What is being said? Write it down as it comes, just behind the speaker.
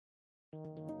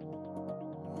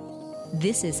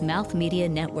This is Mouth Media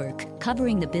Network,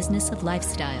 covering the business of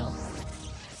lifestyle.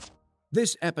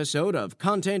 This episode of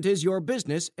Content is Your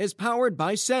Business is powered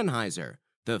by Sennheiser,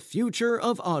 the future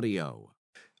of audio.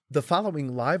 The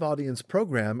following live audience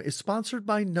program is sponsored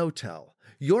by Knotel.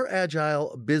 Your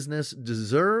agile business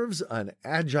deserves an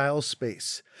agile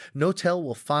space. Knotel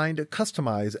will find,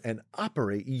 customize, and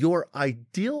operate your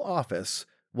ideal office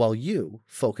while you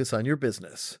focus on your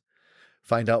business.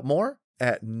 Find out more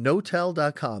at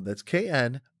Knotel.com. That's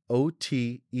KNOTEL.com.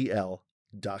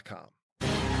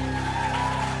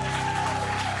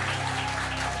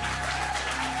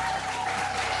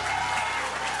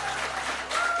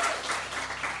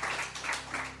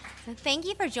 So thank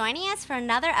you for joining us for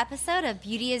another episode of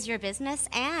Beauty is Your Business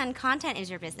and Content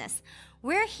is Your Business.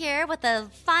 We're here with a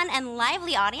fun and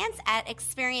lively audience at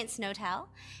Experience Knotel.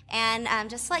 And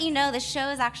just to let you know, the show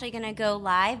is actually going to go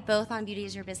live both on Beauty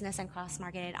is Your Business and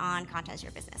cross-marketed on Content is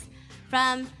Your Business.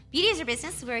 From Beauty is Your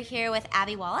Business, we're here with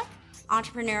Abby Wallach,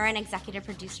 entrepreneur and executive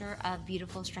producer of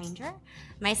Beautiful Stranger.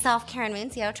 Myself, Karen Moon,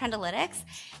 CEO of Trendalytics.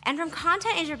 And from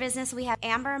Content is Your Business, we have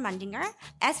Amber Mundinger,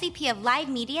 SVP of Live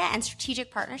Media and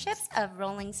Strategic Partnerships of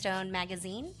Rolling Stone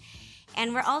magazine.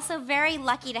 And we're also very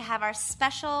lucky to have our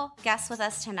special guests with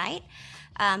us tonight.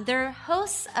 They're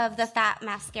hosts of the Fat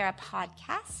Mascara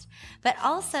podcast, but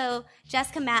also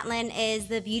Jessica Matlin is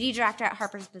the beauty director at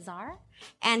Harper's Bazaar,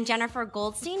 and Jennifer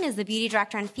Goldstein is the beauty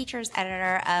director and features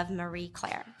editor of Marie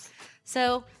Claire.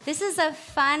 So this is a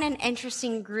fun and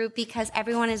interesting group because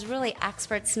everyone is really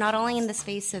experts, not only in the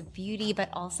space of beauty, but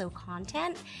also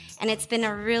content. And it's been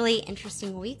a really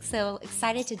interesting week. So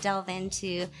excited to delve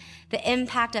into the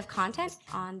impact of content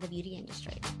on the beauty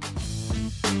industry.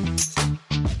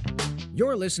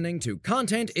 You're listening to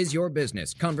Content is Your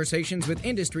Business, conversations with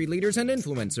industry leaders and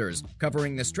influencers,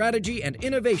 covering the strategy and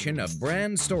innovation of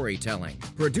brand storytelling.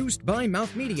 Produced by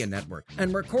Mouth Media Network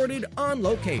and recorded on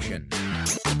location.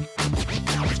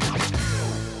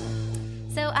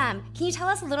 So, can you tell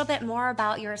us a little bit more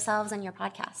about yourselves and your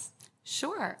podcast?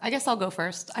 Sure. I guess I'll go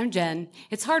first. I'm Jen.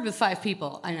 It's hard with 5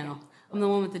 people. I know. I'm the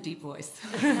one with the deep voice.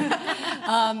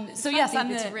 So yes,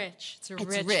 it's rich. It's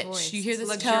rich voice. You hear this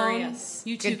luxurious. tone?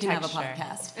 You too can have a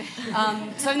podcast.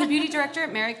 So I'm the beauty director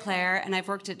at Marie Claire, and I've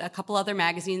worked at a couple other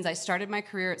magazines. I started my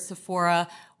career at Sephora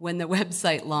when the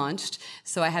website launched,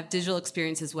 so I have digital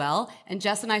experience as well. And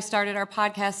Jess and I started our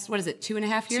podcast,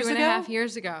 2.5 years ago? 2.5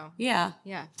 years ago. Yeah.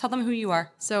 Tell them who you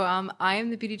are. So I am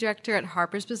the beauty director at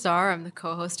Harper's Bazaar. I'm the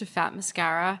co-host of Fat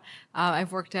Mascara.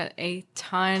 I've worked at a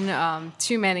ton,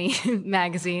 too many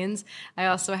magazines. I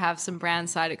also have some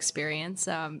brand side experience.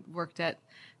 Worked at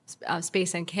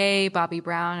Space NK, Bobbi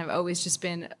Brown. I've always just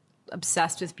been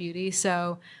obsessed with beauty.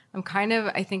 So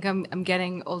I think I'm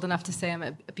getting old enough to say I'm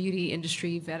a beauty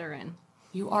industry veteran.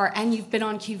 You are, and you've been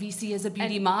on QVC as a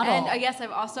beauty model. And yes,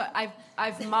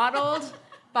 I've modeled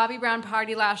Bobbi Brown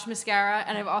Party Lash Mascara,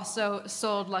 and I've also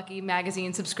sold Lucky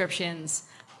magazine subscriptions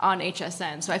on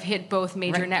HSN. So I've hit both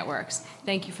major networks.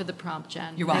 Thank you for the prompt,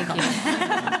 Jen. You're welcome.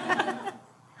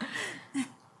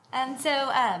 And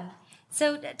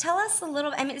so tell us a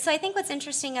little. So I think what's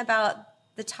interesting about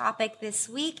the topic this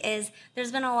week is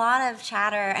there's been a lot of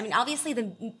chatter. Obviously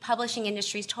the publishing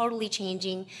industry is totally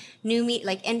changing.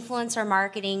 Like influencer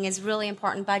marketing is really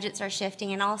important. Budgets are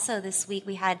shifting. And also this week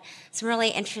we had some really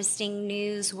interesting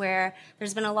news where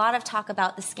there's been a lot of talk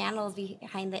about the scandals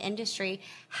behind the industry.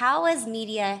 How is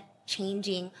media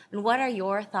changing, and what are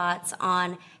your thoughts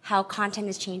on how content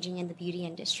is changing in the beauty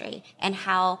industry and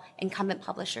how incumbent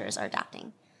publishers are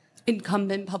adapting?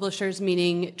 Incumbent publishers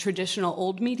meaning traditional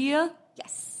old media?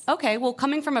 Yes. Okay, well,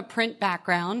 coming from a print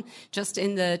background, just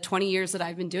in the 20 years that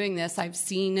I've been doing this, I've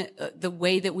seen the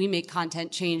way that we make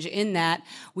content change in that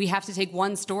we have to take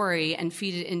one story and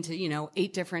feed it into,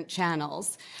 8 different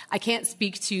channels. I can't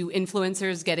speak to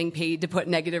influencers getting paid to put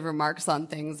negative remarks on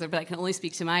things, but I can only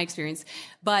speak to my experience.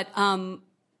 But,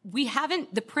 we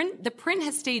haven't, the print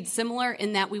has stayed similar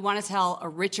in that we want to tell a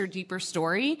richer, deeper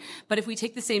story. But if we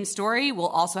take the same story, we'll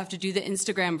also have to do the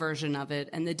Instagram version of it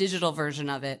and the digital version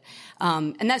of it.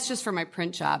 And that's just for my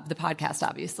print job. The podcast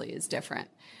obviously is different.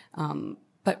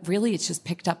 But really it's just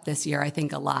picked up this year, I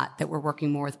think, a lot that we're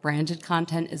working more with branded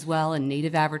content as well and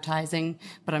native advertising.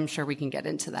 But I'm sure we can get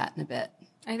into that in a bit.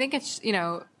 I think it's,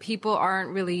 people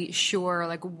aren't really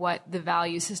sure what the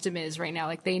value system is right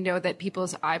now. They know that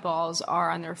people's eyeballs are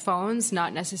on their phones,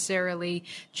 not necessarily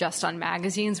just on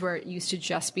magazines where it used to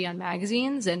just be on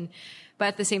magazines. But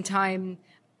at the same time,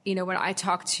 when I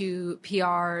talk to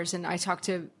PRs and I talk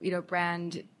to,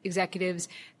 brand executives,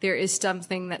 there is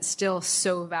something that's still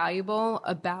so valuable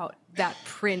about that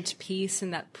print piece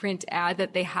and that print ad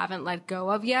that they haven't let go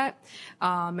of yet.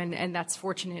 And that's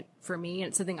fortunate for me. And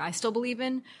it's something I still believe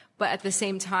in. But at the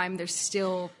same time, they're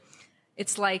still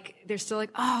like,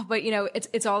 oh, but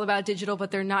it's all about digital,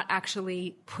 but they're not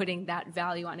actually putting that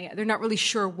value on it. They're not really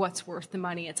sure what's worth the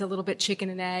money. It's a little bit chicken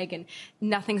and egg, and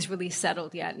nothing's really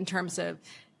settled yet in terms of,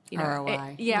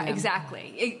 ROI.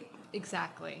 Exactly.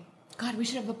 Exactly. God, we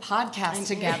should have a podcast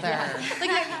together.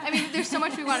 Yeah. There's so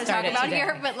much we want to talk about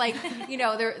here, but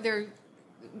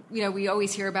we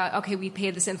always hear about, okay, we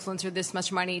paid this influencer this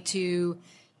much money to,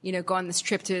 go on this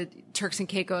trip to Turks and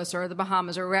Caicos or the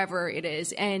Bahamas or wherever it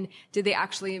is. And did they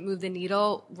actually move the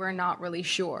needle? We're not really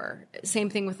sure. Same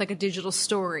thing with like a digital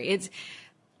story.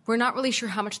 We're not really sure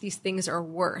how much these things are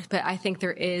worth, but I think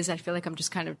there is. I feel like I'm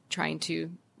just kind of trying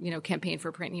to, campaign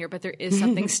for print here, but there is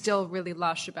something still really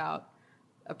lush about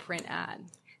a print ad.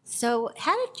 So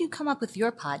how did you come up with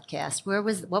your podcast?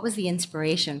 What was the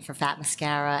inspiration for Fat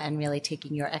Mascara and really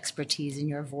taking your expertise and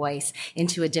your voice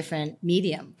into a different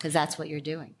medium? Because that's what you're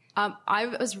doing. I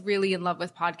was really in love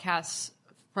with podcasts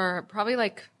for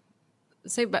probably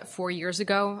say about 4 years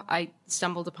ago. I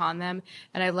stumbled upon them,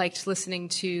 and I liked listening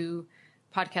to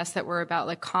podcasts that were about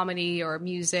like comedy or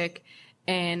music.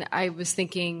 And I was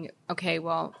thinking, okay,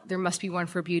 well, there must be one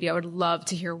for beauty. I would love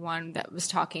to hear one that was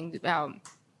talking about,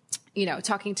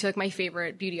 talking to like my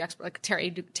favorite beauty expert, like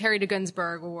Terry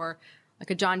DeGunsberg or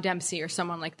like a John Dempsey or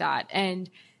someone like that.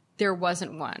 And there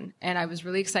wasn't one. And I was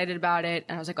really excited about it.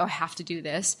 And I was like, oh, I have to do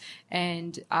this.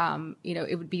 And,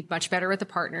 it would be much better with a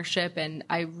partnership. And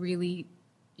I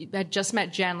just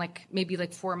met Jen maybe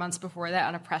 4 months before that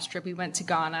on a press trip. We went to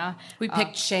Ghana. We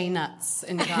picked shea nuts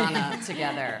in Ghana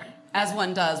together. As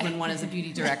one does when one is a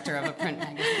beauty director of a print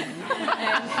magazine.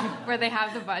 Where they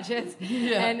have the budget.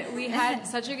 Yeah. And we had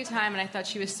such a good time, and I thought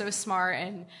she was so smart,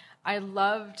 and I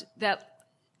loved that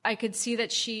I could see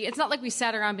that it's not like we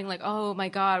sat around being like, oh my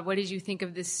God, what did you think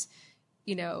of this,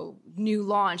 new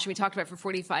launch? And we talked about it for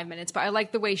 45 minutes, but I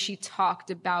liked the way she talked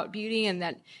about beauty and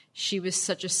that she was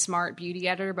such a smart beauty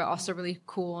editor, but also really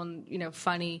cool and,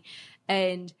 funny.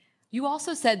 And you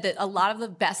also said that a lot of the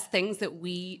best things that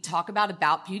we talk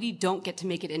about beauty don't get to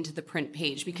make it into the print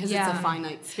page because it's a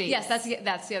finite space. Yes,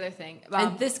 that's the other thing.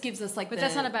 And this gives us but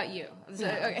that's not about you. So,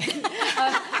 okay.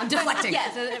 I'm deflecting.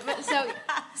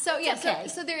 So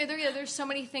there's so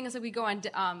many things that we go on.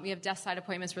 We have desk side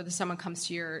appointments where someone comes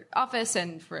to your office,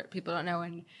 and for people who don't know,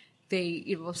 and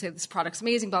they will say this product's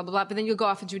amazing, blah, blah, blah, but then you'll go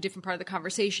off into a different part of the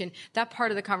conversation. That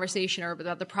part of the conversation or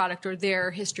about the product or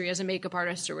their history as a makeup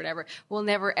artist or whatever will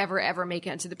never, ever, ever make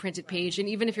it onto the printed page. And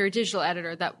even if you're a digital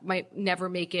editor, that might never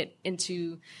make it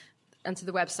onto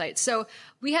the website. So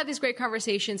we had these great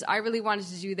conversations. I really wanted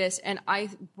to do this, and I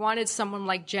wanted someone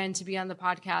like Jen to be on the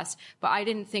podcast, but I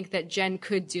didn't think that Jen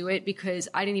could do it because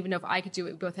I didn't even know if I could do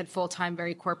it. We both had full-time,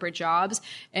 very corporate jobs.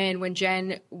 And when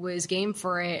Jen was game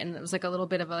for it, and it was like a little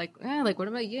bit of a what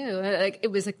about you? It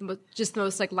was like the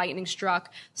most like lightning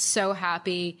struck, so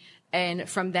happy. And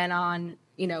from then on,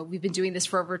 we've been doing this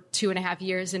for over 2.5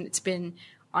 years, and it's been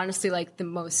honestly like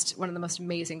one of the most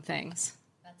amazing things.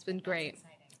 It's been great.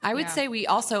 I would say we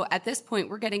also, at this point,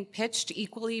 we're getting pitched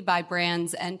equally by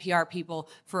brands and PR people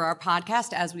for our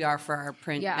podcast as we are for our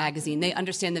print magazine. They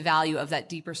understand the value of that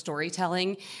deeper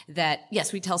storytelling that,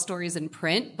 yes, we tell stories in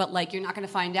print, but you're not going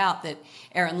to find out that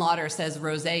Erin Lauder says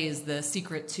rosé is the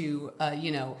secret to,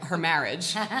 her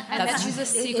marriage. And that she's a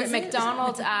secret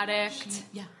McDonald's addict.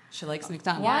 Yeah. She likes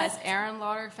McDonald's. Yes, Erin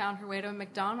Lauder found her way to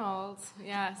McDonald's.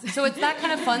 Yes. So it's that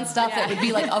kind of fun stuff that would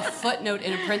be like a footnote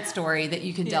in a print story that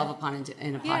you can delve upon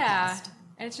in a podcast. Yeah,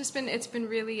 and it's been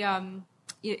really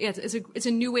it's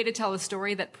a new way to tell a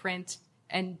story that print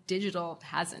and digital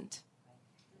hasn't.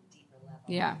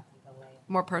 Yeah,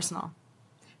 more personal.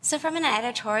 So from an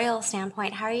editorial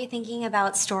standpoint, how are you thinking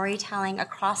about storytelling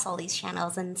across all these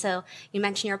channels? And so you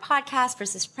mentioned your podcast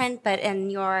versus print, but in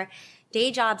your day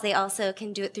jobs, they also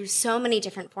can do it through so many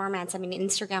different formats. I mean,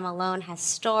 Instagram alone has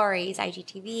stories,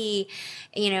 IGTV,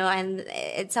 and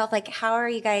itself. How are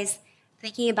you guys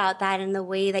thinking about that in the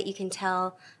way that you can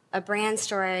tell a brand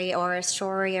story or a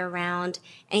story around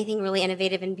anything really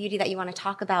innovative in beauty that you want to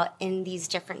talk about in these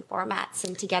different formats,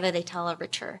 and together they tell a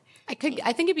richer. I think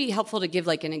it'd be helpful to give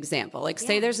an example.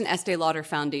 Say there's an Estee Lauder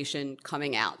foundation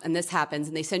coming out, and this happens,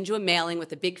 and they send you a mailing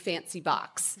with a big fancy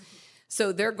box. Mm-hmm.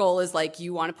 So their goal is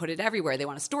you want to put it everywhere. They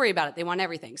want a story about it. They want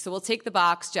everything. So we'll take the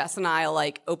box. Jess and I'll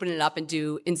open it up and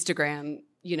do Instagram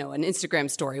an Instagram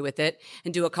story with it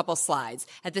and do a couple slides.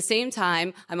 At the same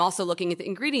time, I'm also looking at the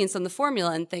ingredients on the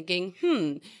formula and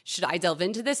thinking, should I delve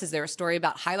into this? Is there a story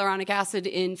about hyaluronic acid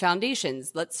in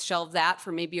foundations? Let's shelve that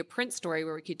for maybe a print story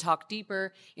where we could talk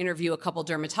deeper, interview a couple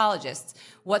dermatologists.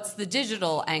 What's the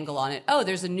digital angle on it? Oh,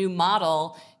 there's a new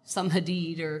model, some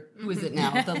Hadid, or who is it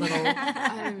now? The little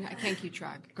I can't keep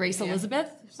track. Grace Elizabeth?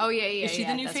 Oh, yeah. Is she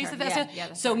the new that's face her. of that?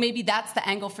 Yeah, so maybe that's the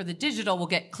angle for the digital. We'll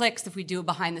get clicks if we do a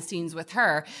behind the scenes with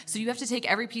her. So you have to take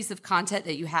every piece of content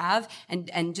that you have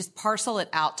and just parcel it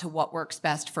out to what works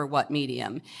best for what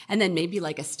medium. And then maybe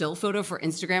like a still photo for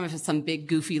Instagram. If it's some big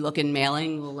goofy looking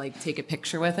mailing, we'll like take a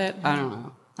picture with it. I don't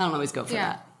know. I don't always go for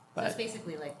that. So it's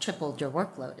basically like tripled your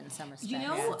workload in some respects.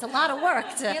 know- It's a lot of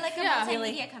work to. You're like a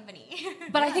multimedia company.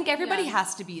 But I think everybody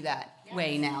has to be that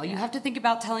way now. You have to think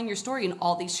about telling your story in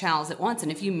all these channels at once.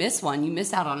 And if you miss one, you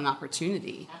miss out on an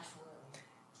opportunity.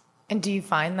 And do you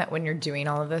find that when you're doing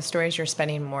all of those stories, you're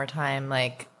spending more time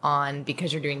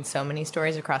because you're doing so many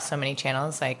stories across so many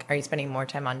channels? Like, are you spending more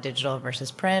time on digital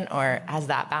versus print, or has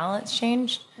that balance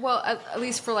changed? Well, at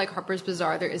least for like Harper's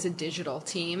Bazaar, there is a digital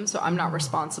team, so I'm not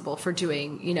responsible for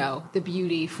doing, the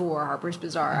beauty for Harper's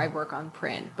Bazaar. I work on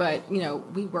print, but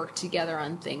we work together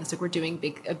on things. Like we're doing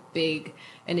a big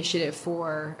initiative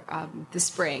for the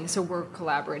spring, so we're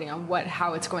collaborating on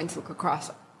how it's going to look across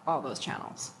all those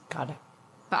channels. Got it.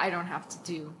 But I don't have to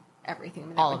do everything. I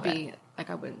mean, All that would of be like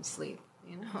I wouldn't sleep.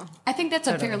 I think that's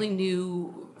a fairly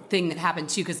new thing that happened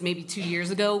too, because maybe 2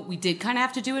 years ago we did kind of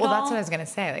have to do it all. Well, that's what I was going to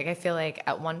say. Like, I feel like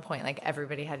at one point,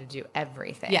 everybody had to do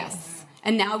everything. Yes.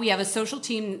 And now we have a social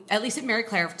team, at least at Mary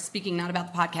Claire, speaking not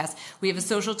about the podcast, we have a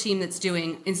social team that's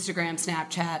doing Instagram,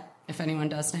 Snapchat, if anyone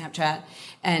does Snapchat,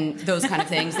 and those kind of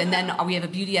things. And then we have a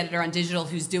beauty editor on digital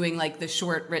who's doing like the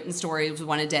short written stories,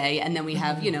 one a day. And then we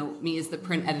have, me as the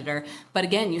print editor. But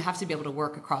again, you have to be able to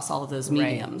work across all of those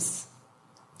mediums. Right.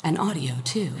 And audio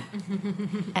too.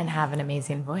 And have an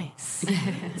amazing voice.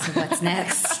 So what's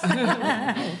next?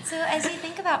 So as you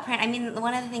think about print, I mean,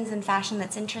 one of the things in fashion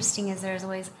that's interesting is there's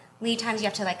always lead times. You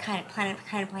have to like kind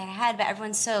of plan ahead, but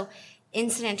everyone's so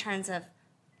instant in terms of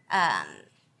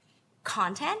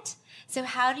content. So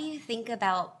how do you think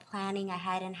about planning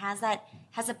ahead, and has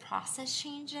the process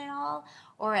changed at all?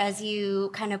 Or as you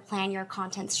kind of plan your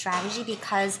content strategy,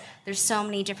 because there's so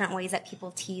many different ways that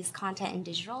people tease content in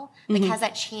digital, like has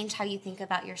that changed how you think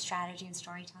about your strategy and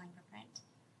storytelling for print?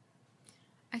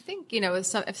 I think,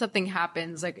 if something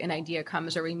happens, like an idea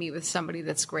comes or we meet with somebody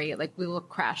that's great, like we will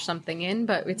crash something in,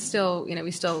 but it's still,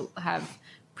 we still have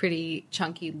pretty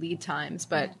chunky lead times.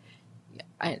 But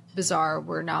at Bazaar,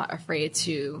 we're not afraid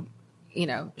to,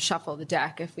 shuffle the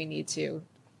deck if we need to,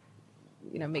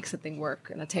 make something work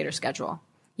in a tighter schedule.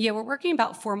 Yeah, we're working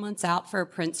about 4 months out for a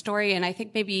print story. And I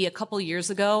think maybe a couple years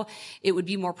ago, it would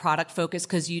be more product focused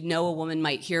because a woman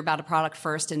might hear about a product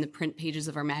first in the print pages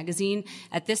of our magazine.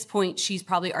 At this point, she's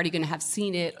probably already going to have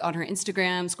seen it on her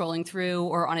Instagram, scrolling through,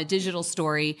 or on a digital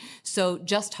story. So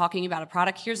just talking about a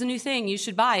product, here's a new thing, you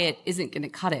should buy it, isn't going to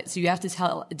cut it. So you have to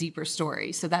tell a deeper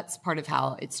story. So that's part of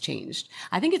how it's changed.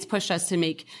 I think it's pushed us to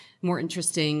make more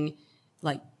interesting,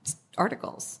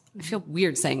 articles. I feel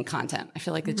weird saying content. I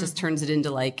feel like it just turns it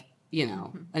into an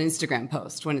Instagram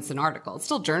post when it's an article. It's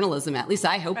still journalism, at least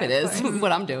I hope it is,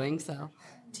 what I'm doing. So,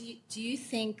 do you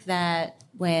think that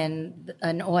when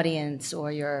an audience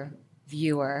or your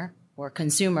viewer or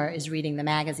consumer is reading the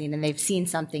magazine and they've seen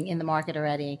something in the market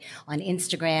already on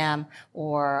Instagram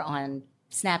or on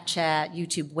Snapchat,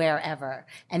 YouTube, wherever,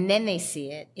 and then they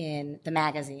see it in the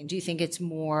magazine, do you think it's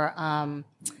more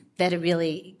that it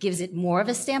really gives it more of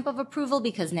a stamp of approval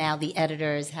because now the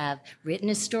editors have written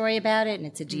a story about it and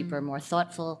it's a deeper, more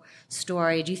thoughtful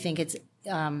story? Do you think it's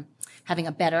having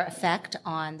a better effect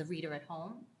on the reader at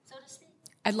home, so to speak?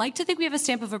 I'd like to think we have a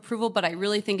stamp of approval, but I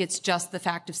really think it's just the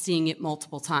fact of seeing it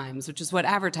multiple times, which is what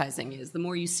advertising is. The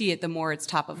more you see it, the more it's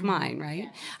top of mind, right?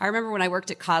 I remember when I worked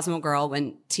at Cosmo Girl,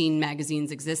 when teen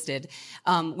magazines existed,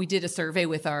 we did a survey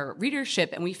with our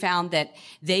readership, and we found that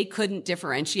they couldn't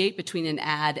differentiate between an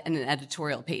ad and an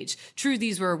editorial page. True,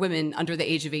 these were women under the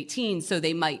age of 18, so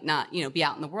they might not, be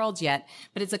out in the world yet,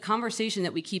 but it's a conversation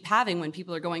that we keep having when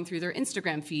people are going through their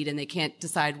Instagram feed and they can't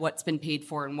decide what's been paid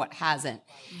for and what hasn't.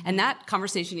 And that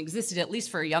conversation existed, at least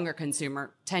for a younger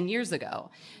consumer, 10 years ago.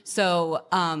 So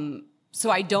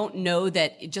I don't know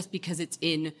that just because it's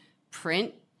in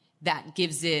print, that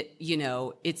gives it,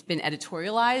 it's been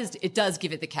editorialized. It does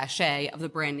give it the cachet of the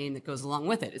brand name that goes along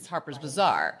with it. It's Harper's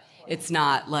Bazaar. It's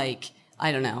not like,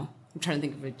 I don't know. I'm trying to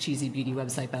think of a cheesy beauty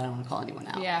website, but I don't want to call anyone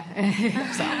out.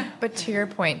 Yeah. But to your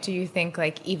point, do you think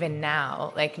even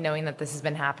now, knowing that this has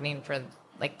been happening for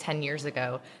 10 years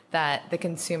ago, that the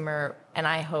consumer and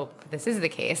I hope this is the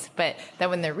case, but that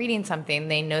when they're reading something,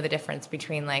 they know the difference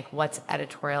between like what's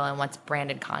editorial and what's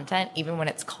branded content, even when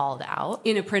it's called out.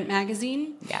 In a print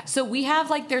magazine? Yeah. So we have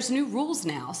like, there's new rules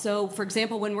now. So for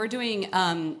example, when we're doing,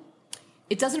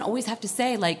 it doesn't always have to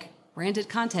say like branded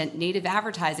content, native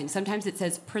advertising. Sometimes it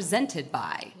says presented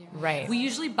by. Yeah. Right. We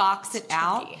usually box it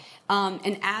out.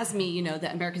 And ASME, the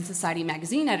American Society of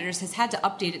Magazine Editors, has had to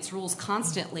update its rules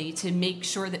constantly to make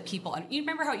sure that people. You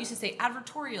remember how it used to say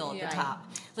advertorial at the top?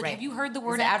 Like, Right. have you heard the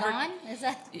word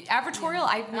advertorial?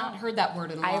 I've not heard that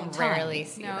word in a long time. I rarely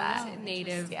see that. It's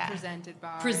native, presented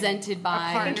by. Presented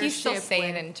by. I think you still say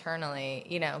it internally,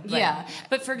 But Yeah.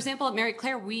 But for example, at Marie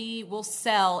Claire, we will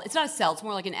sell, it's not a sell, it's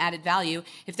more like an added value.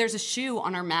 If there's a shoe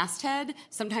on our masthead,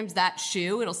 sometimes that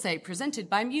shoe, it'll say presented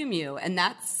by Miu Miu. And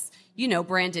that's,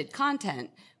 branded content.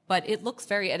 But it looks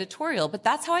very editorial. But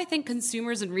that's how I think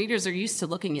consumers and readers are used to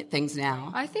looking at things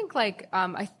now. I think like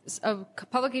a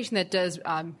publication that does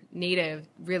native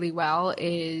really well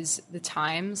is the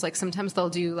Times. Like sometimes they'll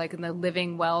do like in the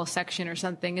Living Well section or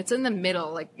something. It's in the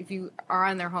middle. Like if you are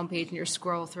on their homepage and you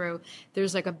scroll through,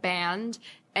 there's like a band.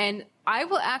 And I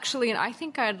will actually, and I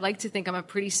think I'd like to think I'm a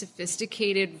pretty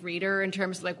sophisticated reader in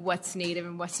terms of like what's native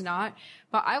and what's not.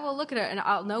 But I will look at it and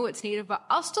I'll know it's native, but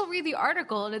I'll still read the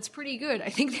article and it's pretty good. I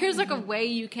think there's like a way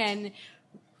you can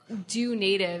do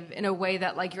native in a way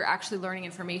that like you're actually learning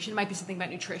information. It might be something about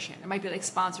nutrition. It might be like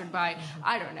sponsored by,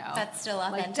 I don't know. That's still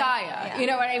authentic. Like Daya. Yeah. You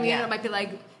know what I mean? Yeah. It might be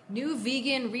like new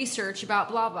vegan research about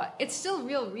blah, blah. It's still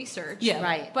real research. Yeah.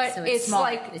 Right. But so it's smart.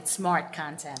 like... It's smart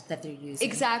content that they're using.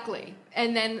 Exactly.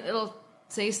 And then it'll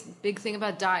say a big thing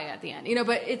about Daya at the end.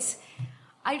 But it's...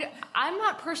 I'm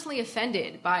not personally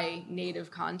offended by native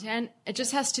content. It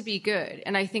just has to be good.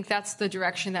 And I think that's the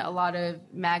direction that a lot of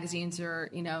magazines are,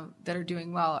 that are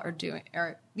doing well are doing,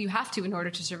 or you have to in order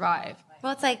to survive.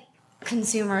 Well, it's like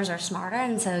consumers are smarter,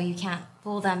 and so you can't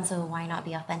fool them, so why not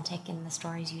be authentic in the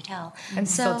stories you tell? And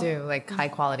still do like high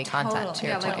quality content too.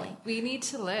 Yeah, Totally. like we need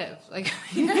to live. Like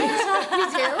you do.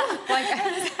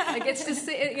 Like it's just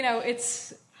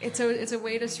it's a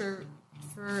way to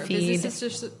for Feed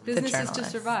businesses to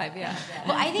survive. Yeah.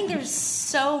 Well, I think there's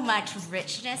so much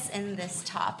richness in this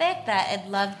topic that I'd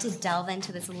love to delve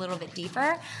into this a little bit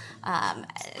deeper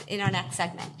in our next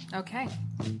segment. Okay.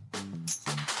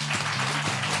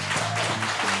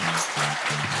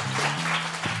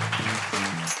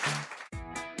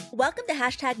 Welcome to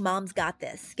Hashtag Mom's Got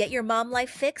This. Get your mom life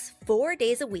fix 4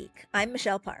 days a week. I'm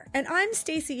Michelle Park. And I'm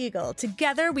Stacey Eagle.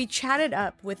 Together, we chatted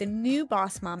up with a new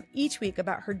boss mom each week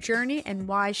about her journey and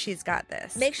why she's got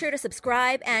this. Make sure to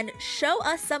subscribe and show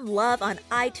us some love on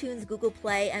iTunes, Google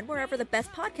Play, and wherever the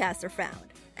best podcasts are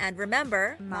found. And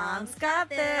remember, Mom's got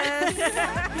this.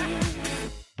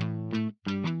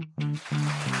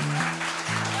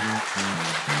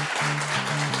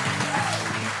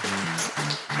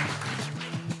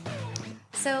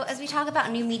 So as we talk about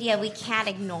new media, we can't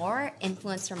ignore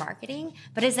influencer marketing.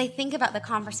 But as I think about the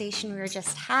conversation we were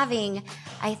just having,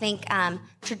 I think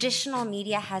traditional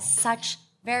media has such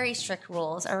very strict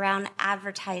rules around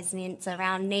advertisements,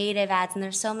 around native ads, and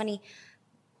there's so many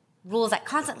rules that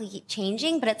constantly keep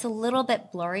changing, but it's a little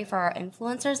bit blurry for our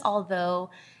influencers,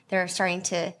 although they're starting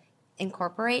to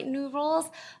incorporate new rules.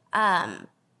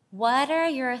 What are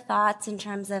your thoughts in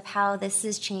terms of how this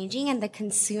is changing and the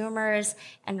consumers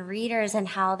and readers and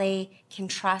how they can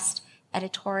trust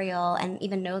editorial and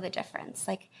even know the difference?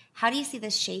 Like, how do you see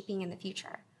this shaping in the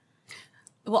future?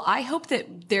 Well, I hope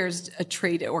that there's a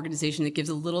trade organization that gives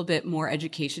a little bit more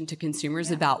education to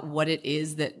consumers about what it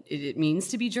is that it means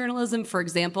to be journalism. For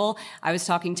example, I was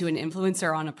talking to an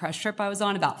influencer on a press trip I was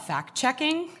on about fact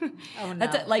checking. Oh,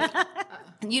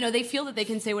 no. They feel that they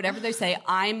can say whatever they say.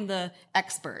 I'm the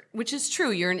expert, which is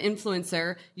true. You're an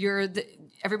influencer.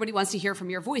 Everybody wants to hear from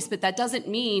your voice, but that doesn't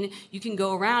mean you can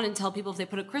go around and tell people if they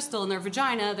put a crystal in their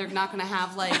vagina, they're not going to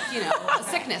have a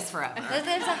sickness forever.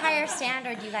 There's a higher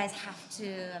standard you guys have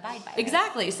to abide by.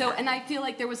 Exactly. Right? So, and I feel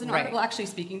like there was an article actually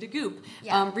speaking to Goop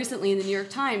recently in the New York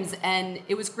Times, and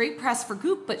it was great press for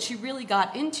Goop, but she really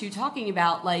got into talking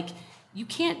about you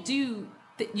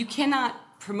cannot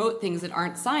promote things that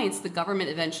aren't science. The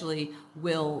government eventually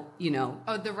will,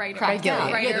 the writer, crack down.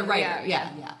 the writer, the writer,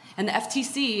 yeah. And the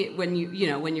FTC, when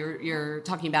you're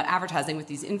talking about advertising with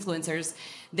these influencers,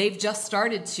 they've just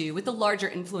started to, with the larger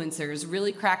influencers,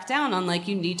 really crack down on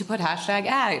you need to put hashtag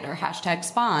ad or hashtag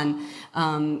spawn.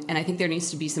 And I think there needs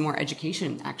to be some more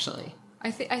education, actually.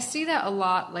 I see that a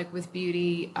lot, with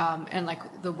beauty and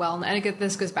the wellness. And again,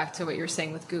 this goes back to what you were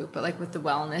saying with Goop, but with the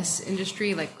wellness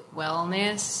industry,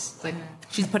 wellness,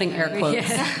 she's putting air quotes.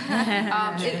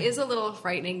 It is a little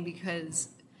frightening because,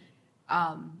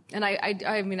 and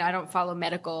I mean, I don't follow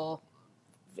medical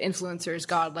influencers,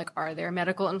 God, like, are there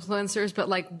medical influencers? But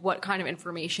like, what kind of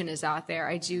information is out there?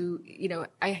 I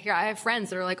have friends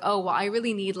that are like, oh, well, I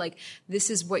really need, like, this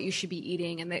is what you should be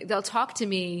eating. And they'll talk to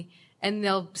me and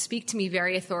they'll speak to me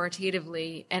very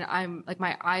authoritatively. And I'm like,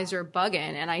 my eyes are bugging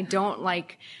and I don't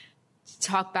like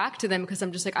talk back to them because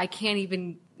I'm just like, I can't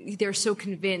even, they're so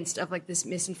convinced of like this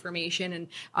misinformation. And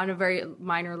on a very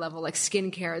minor level, like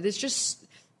skincare, there's just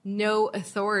no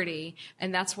authority.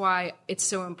 And that's why it's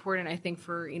so important, I think,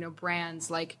 for,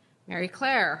 brands like Marie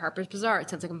Claire, Harper's Bazaar. It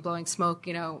sounds like I'm blowing smoke,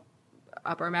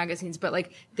 up our magazines, but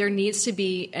like there needs to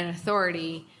be an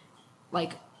authority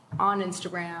like on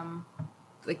Instagram.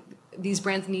 Like these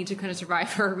brands need to kind of survive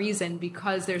for a reason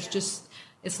because there's just,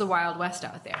 it's the Wild West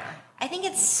out there. I think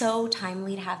it's so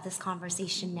timely to have this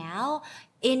conversation now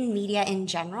in media in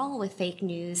general with fake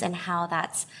news and how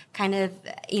that's kind of,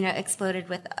 exploded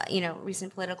with,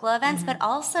 recent political events, but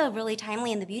also really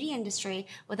timely in the beauty industry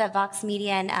with that Vox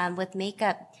Media and with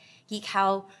Makeup Geek,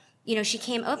 how, she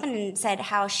came open and said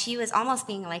how she was almost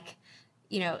being like,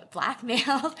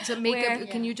 blackmailed. So Makeup,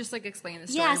 can you just like explain the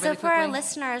story? Yeah, so really for our quickly?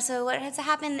 listeners, so what has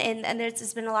happened, and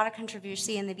there's been a lot of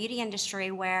controversy in the beauty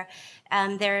industry where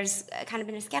there's kind of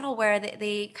been a scandal where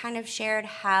they kind of shared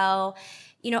how,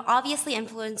 obviously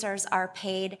influencers are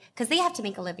paid because they have to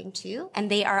make a living too, and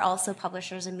they are also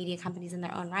publishers and media companies in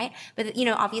their own right. But,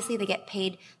 obviously they get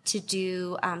paid to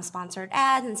do sponsored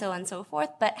ads and so on and so forth,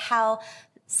 but how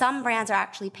some brands are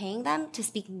actually paying them to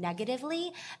speak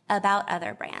negatively about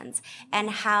other brands, and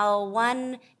how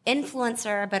one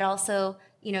influencer, but also,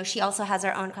 she also has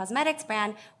her own cosmetics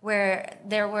brand where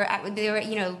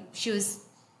she was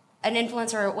an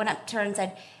influencer went up to her and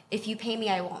said, if you pay me,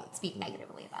 I won't speak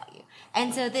negatively about you.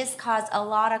 And so this caused a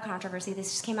lot of controversy.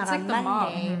 This just came out on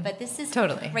Monday, but this is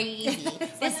crazy.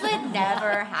 This would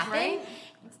never happen. Right?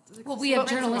 Well, we have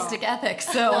journalistic ethics,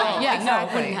 so no,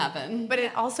 it wouldn't happen. But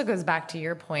it also goes back to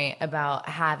your point about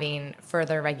having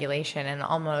further regulation and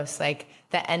almost like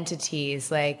the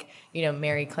entities like,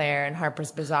 Marie Claire and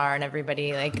Harper's Bazaar and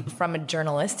everybody, like from a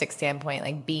journalistic standpoint,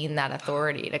 like being that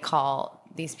authority to call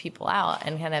these people out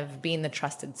and kind of being the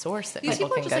trusted source that these people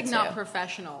can are just like go not to.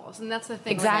 Professionals, and that's the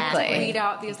thing. Exactly. Like, weed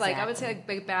out these like I would say like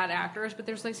big bad actors, but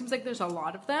there's like seems like there's a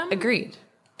lot of them. Agreed.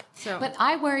 So. But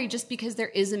I worry just because there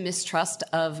is a mistrust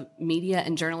of media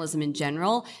and journalism in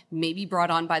general, maybe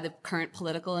brought on by the current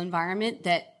political environment,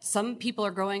 that some people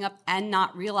are growing up and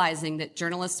not realizing that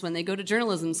journalists, when they go to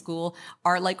journalism school,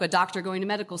 are like a doctor going to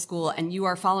medical school, and you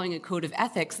are following a code of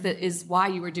ethics that is why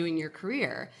you are doing your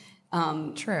career.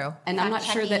 True. And I'm not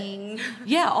sure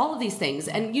that, all of these things.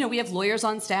 And, we have lawyers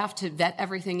on staff to vet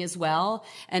everything as well.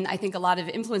 And I think a lot of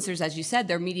influencers, as you said,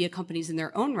 they're media companies in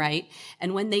their own right.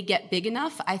 And when they get big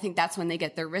enough, I think that's when they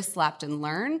get their wrists slapped and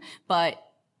learn. But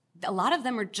a lot of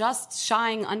them are just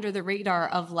shying under the radar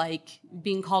of like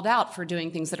being called out for doing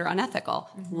things that are unethical,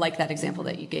 like that example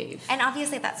that you gave. And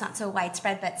obviously that's not so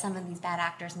widespread, but some of these bad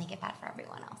actors make it bad for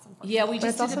everyone else. Yeah, we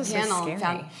just did a panel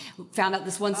and found out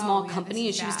this one small company,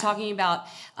 and she was talking about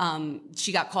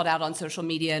she got called out on social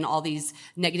media and all these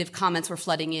negative comments were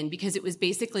flooding in because it was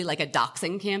basically like a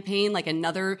doxing campaign, like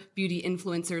another beauty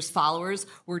influencer's followers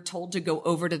were told to go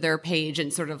over to their page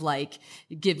and sort of like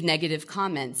give negative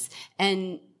comments.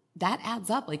 And that adds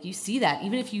up. Like you see that,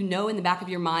 even if you know in the back of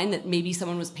your mind that maybe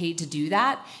someone was paid to do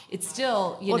that, it's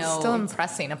still, it's still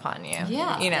impressing upon you.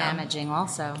 Yeah. Damaging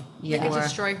also. It could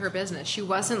destroy her business. She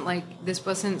wasn't like, this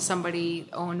wasn't somebody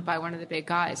owned by one of the big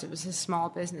guys. It was a small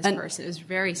business person. It was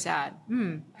very sad.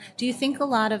 Do you think a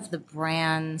lot of the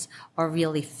brands are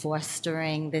really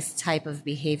fostering this type of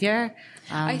behavior?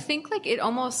 I think like it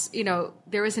almost,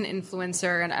 there was an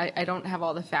influencer, and I don't have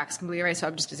all the facts completely right, so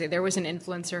I'm just going to say there was an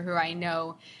influencer who I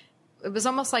know. It was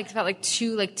almost like, it felt like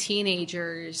two like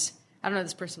teenagers. I don't know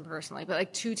this person personally, but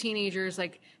like two teenagers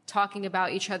like talking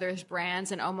about each other's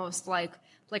brands and almost like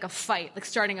a fight, like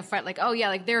starting a fight, like, oh yeah,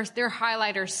 like their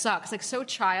highlighter sucks, like so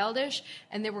childish,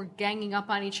 and they were ganging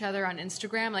up on each other on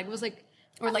Instagram. Like it was like,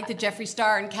 or like the Jeffree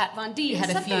Star and Kat Von D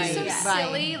had a few. So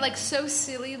silly, like so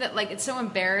silly that like it's so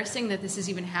embarrassing that this is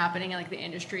even happening in like the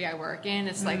industry I work in.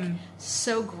 It's like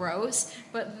so gross.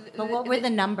 But what were the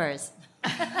numbers?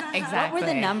 Exactly. What were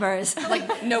the numbers?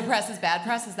 Like no press is bad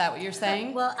press? Is that what you're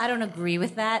saying? Well, I don't agree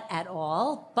with that at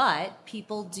all, but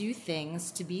people do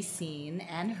things to be seen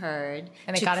and heard.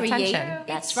 And it got attention.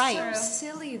 That's right. So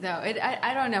silly though.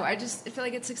 I don't know. I feel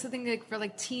like it's like something like for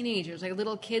like teenagers, like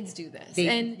little kids do this.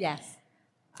 Yes.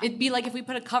 It'd be like if we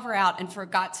put a cover out and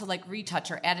forgot to like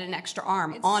retouch or added an extra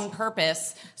arm on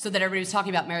purpose so that everybody was talking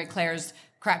about Marie Claire's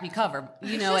crappy cover,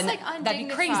 It's and like that'd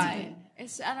be crazy.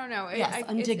 I don't know. Yes,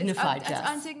 undignified, It's Jess.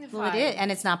 undignified. Well, it is,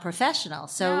 and it's not professional.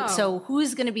 So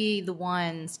who's going to be the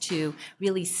ones to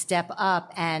really step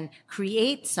up and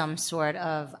create some sort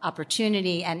of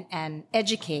opportunity and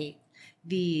educate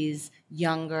these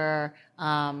younger,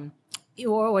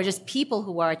 or just people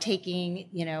who are taking,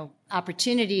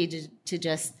 opportunity to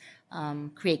just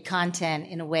create content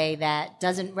in a way that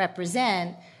doesn't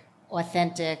represent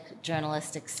authentic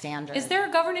journalistic standards. Is there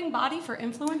a governing body for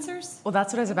influencers? Well,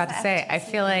 that's what I was about to say. I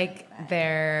feel like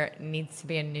there needs to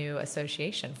be a new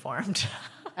association formed.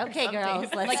 Okay, girls,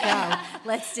 let's go.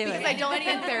 Let's do it. I don't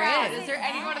think there is. Is there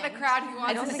anyone in the crowd who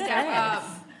wants to step up?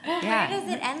 Well, Yeah. where does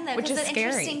it end though? Which Because is the scary.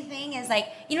 interesting thing is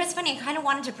it's funny. I kind of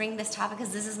wanted to bring this topic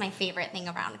because this is my favorite thing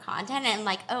around content, and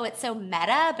it's so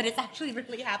meta, but it's actually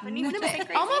really happening. Isn't it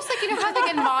crazy? Almost how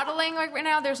in modeling, right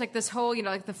now, there's this whole,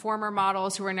 the former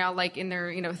models who are now in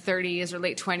their, 30s or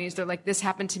late 20s. They're like, this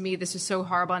happened to me. This was so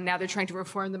horrible. And now they're trying to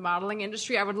reform the modeling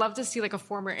industry. I would love to see a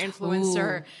former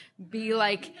influencer be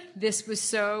like, this was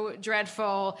so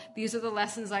dreadful. These are the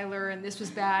lessons I learned. This was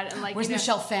bad. And Where's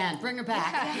Michelle Phan? Bring her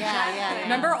back. Yeah.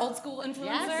 Remember old school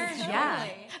influencers? Yeah.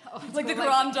 Like the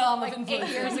grand dame of influencers. 8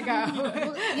 years ago.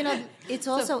 Well, it's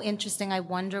also interesting. I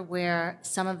wonder where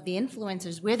some of the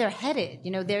influencers, where they're headed.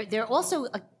 They're also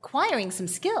acquiring some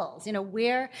skills.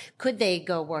 Where could they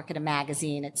go work at a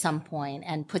magazine at some point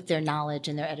and put their knowledge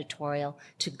and their editorial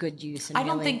to good use? And I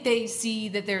don't think they see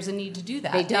that there's a need to do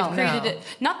that. They don't. They've created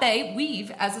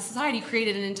we've, as a society,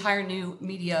 created an entire new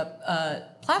media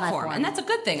platform. And that's a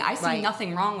good thing. I see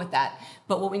nothing wrong with that.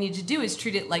 But what we need to do is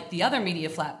treat it like the other media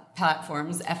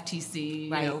platforms, FTC,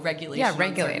 regulation. Yeah,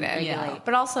 regulate it. Yeah.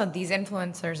 But also these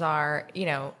influencers are,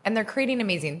 and they're creating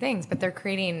amazing things, but they're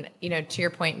creating, to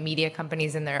your point, media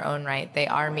companies in their own right. They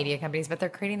are media companies, but they're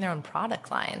creating their own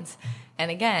product lines. And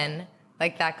again,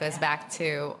 that goes back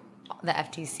to the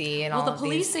FTC and all of these. Well,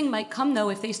 the policing might come, though,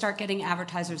 if they start getting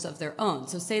advertisers of their own.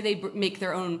 So say they make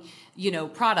their own,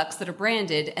 products that are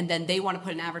branded, and then they want to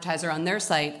put an advertiser on their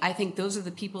site. I think those are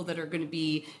the people that are going to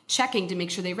be checking to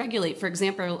make sure they regulate. For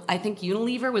example, I think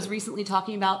Unilever was recently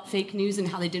talking about fake news and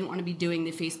how they didn't want to be doing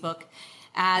the Facebook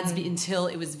ads until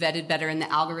it was vetted better and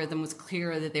the algorithm was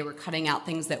clearer that they were cutting out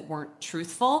things that weren't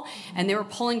truthful, and they were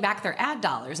pulling back their ad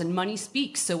dollars, and money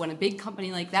speaks. So when a big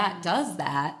company like that does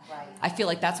that, I feel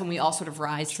like that's when we all sort of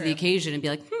rise to the occasion and be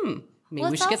like, maybe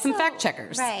we should get some fact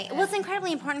checkers. Right. Well, it's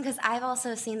incredibly important because I've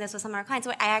also seen this with some of our clients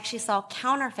where I actually saw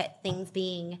counterfeit things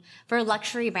for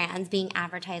luxury brands being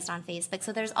advertised on Facebook.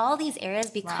 So there's all these areas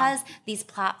because these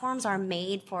platforms are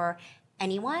made for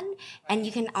anyone, and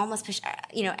you can almost push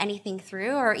anything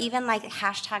through, or even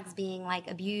hashtags being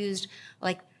abused.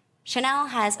 Chanel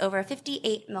has over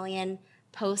 58 million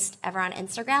posts ever on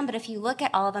Instagram, but if you look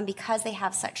at all of them, because they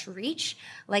have such reach,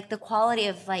 the quality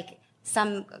of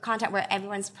some content where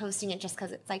everyone's posting it just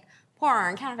because it's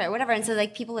porn, counterfeit, whatever. And so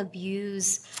people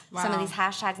abuse some of these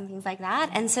hashtags and things like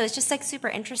that. And so it's just super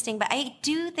interesting. But I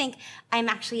do think I'm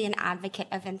actually an advocate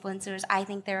of influencers. I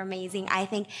think they're amazing. I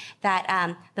think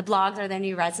that the blogs are their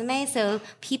new resume. So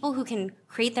people who can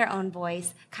create their own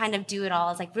voice, kind of do it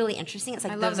all, is really interesting. It's I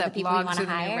those love are that the people you blogs want are to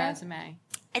the new hire. resume.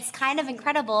 It's kind of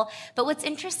incredible. But what's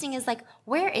interesting is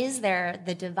where is there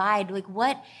the divide?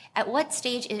 At what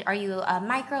stage are you a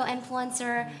micro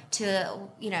influencer to,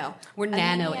 We're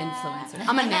nano influencers.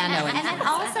 I'm a nano influencer. And then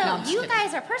also, you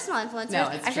guys are personal influencers. No,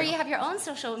 it's I'm sure true. you have your own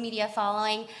social media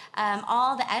following.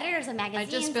 All the editors of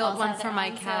magazines. I just built also one have for their my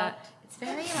own, so cat. it's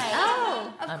very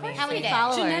How many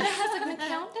followers? Janetta has a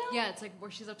countdown? Yeah, it's where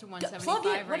she's up to Plug 175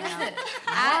 it. right What is now. it?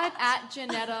 At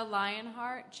Janetta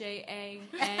Lionheart, JANETTA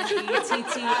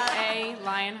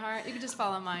Lionheart. You can just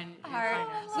follow mine.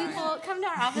 We will come to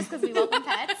our office because we welcome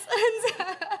pets.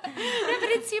 But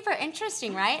it's super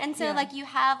interesting, right? And so, you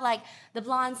have the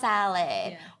Blonde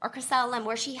Salad or Chriselle Lim,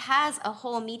 where she has a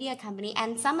whole media company,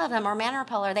 and some of them, or Man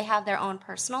Repeller, they have their own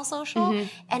personal social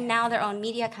and now their own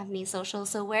media company social.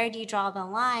 So where do you draw the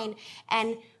line?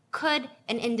 And could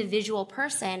an individual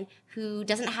person who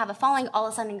doesn't have a following all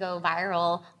of a sudden go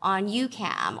viral on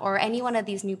YouCam or any one of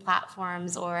these new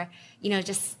platforms, or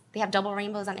just they have double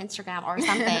rainbows on Instagram or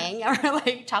something, or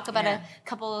talk about a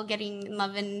couple getting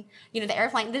love in the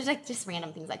airplane? There's just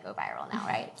random things that go viral now,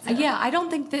 right? So. Yeah, I don't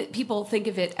think that people think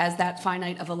of it as that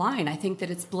finite of a line. I think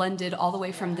that it's blended all the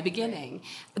way from the beginning.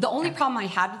 The only problem I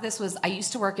had with this was I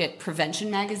used to work at Prevention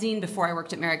Magazine before I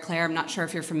worked at Marie Claire. I'm not sure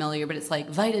if you're familiar, but it's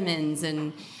vitamins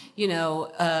and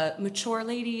mature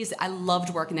ladies. I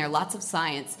loved working there, lots of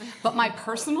science. But my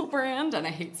personal brand, and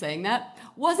I hate saying that,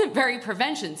 wasn't very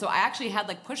prevention. So I actually had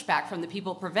like pushback from the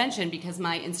people at prevention because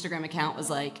my Instagram account was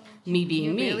like me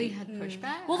being me. You really had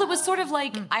pushback? Well, it was sort of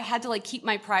like I had to like keep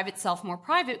my private self more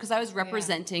private because I was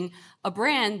representing a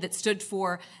brand that stood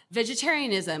for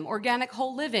vegetarianism, organic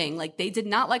whole living. Like they did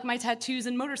not like my tattoos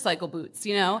and motorcycle boots,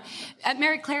 At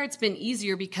Mary Claire, it's been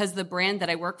easier because the brand that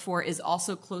I work for is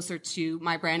also closer to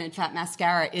my brand, and Fat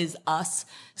Mascara is us.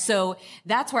 So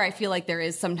that's where I feel like there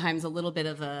is sometimes a little bit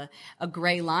of a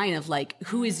gray line of like,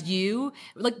 who is you?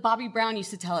 Like Bobbi Brown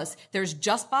used to tell us there's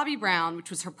just Bobbi Brown, which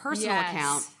was her personal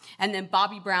account, and then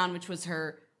Bobbi Brown, which was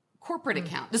her corporate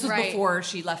account. This was before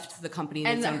she left the company.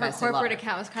 And her corporate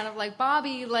account was kind of like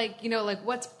Bobbi,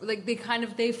 what's like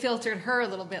they filtered her a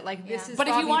little bit. Like this is. But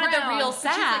Bobbi if you wanted Brown, the real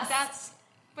sass, sass, that's.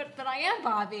 But I am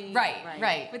Bobbi.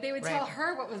 Right. But they would tell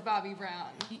her what was Bobbi Brown.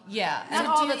 Yeah. Not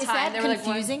all the time. Is that they were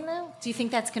confusing though? Do you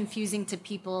think that's confusing to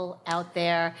people out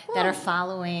there that are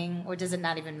following, or does it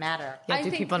not even matter? Yeah, I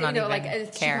think, people not even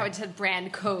care? She probably said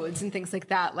brand codes and things like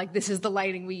that. Like this is the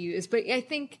lighting we use. But I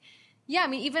think. Yeah, I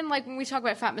mean, even like when we talk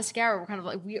about Fat Mascara, we're kind of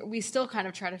like, we still kind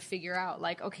of try to figure out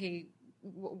like, okay,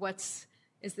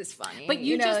 is this funny? But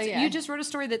you just wrote a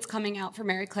story that's coming out for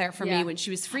Mary Claire for me when she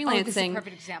was freelancing. Oh, this is a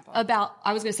perfect example. About,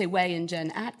 I was going to say Wei and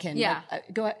Jen Atkin. Yeah.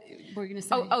 Go ahead. What were you going to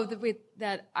say? The way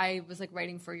that I was like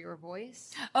writing for Your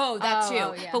Voice. Oh, that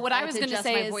too. Yeah. But what I was going to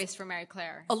say my is voice for Mary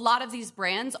Claire. A lot of these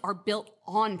brands are built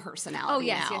on personality. Oh,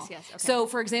 yes, now. yes. Okay. So,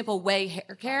 for example, Wei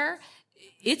Hair Care,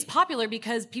 it's popular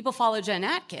because people follow Jen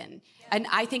Atkin. And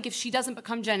I think if she doesn't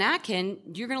become Jen Atkin,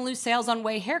 you're going to lose sales on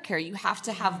Wei Hair Care. You have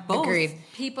to have both. Agreed.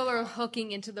 People are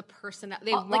hooking into the personality.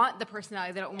 They want the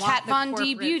personality. They don't want Kat the Von D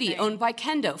corporate Beauty, thing. owned by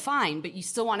Kendo, fine. But you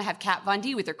still want to have Kat Von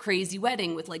D with her crazy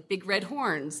wedding with like big red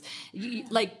horns.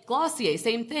 Like Glossier,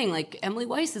 same thing. Like Emily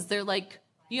Weiss is their like,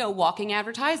 walking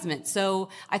advertisement. So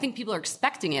I think people are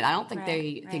expecting it. I don't think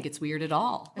they think it's weird at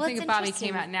all. I think if Bobbi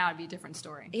came out now, it'd be a different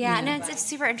story. Yeah, no, it's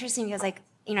super interesting because like,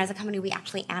 as a company, we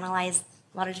actually analyze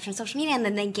a lot of different social media, and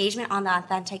then the engagement on the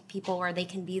authentic people where they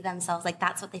can be themselves, like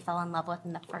that's what they fell in love with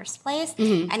in the first place.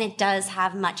 Mm-hmm. And it does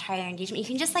have much higher engagement. You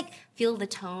can just like feel the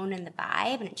tone and the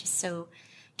vibe, and it's just so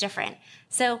different.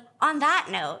 So on that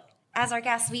note, as our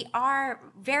guests, we are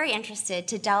very interested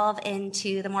to delve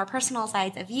into the more personal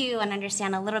sides of you and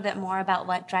understand a little bit more about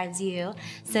what drives you.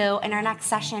 So in our next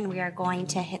session, we are going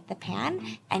to hit the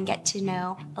pan and get to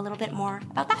know a little bit more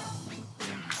about that.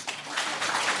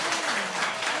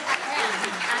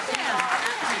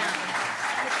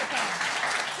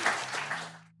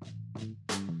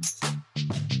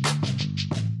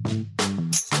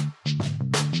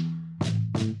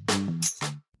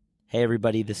 Hey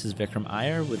everybody, this is Vikram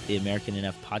Iyer with the American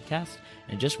Enough podcast,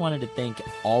 and just wanted to thank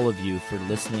all of you for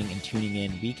listening and tuning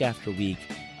in week after week.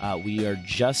 We are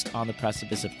just on the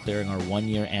precipice of clearing our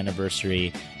 1-year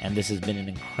anniversary, and this has been an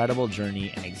incredible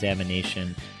journey and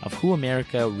examination of who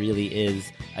America really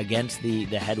is against the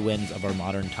headwinds of our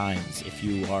modern times. If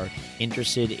you are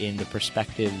interested in the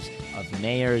perspectives of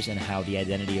mayors and how the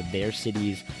identity of their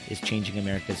cities is changing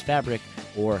America's fabric,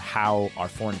 or how our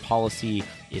foreign policy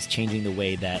is changing the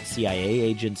way that CIA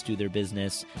agents do their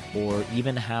business, or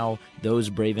even how those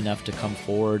brave enough to come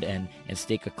forward and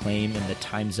stake a claim in the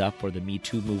Time's Up or the Me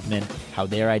Too movement, how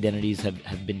their identities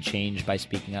have been changed by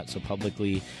speaking out so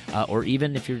publicly, or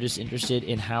even if you're just interested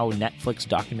in how Netflix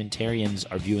documentarians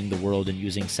are viewing the world and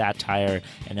using satire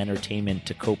and entertainment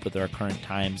to cope with our current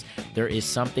times. There is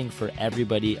something for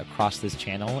everybody across this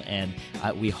channel, and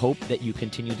we hope that you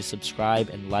continue to subscribe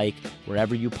and like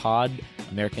wherever you pod.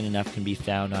 American Enough can be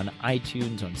found on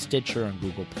iTunes, on Stitcher, on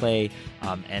Google Play.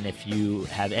 And if you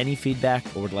have any feedback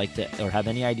or would like to, or have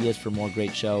any ideas for more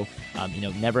great show,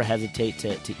 never hesitate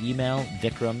to email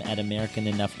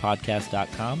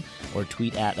Vikram@AmericanEnoughPodcast.com or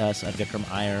tweet at us at Vikram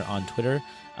Iyer on Twitter.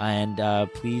 And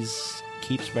please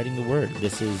keep spreading the word.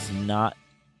 This is not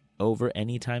over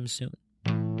anytime soon.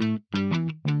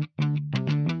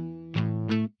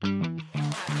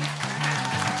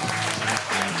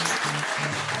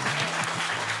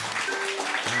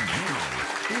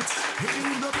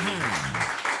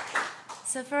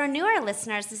 So for our newer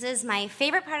listeners, this is my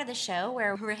favorite part of the show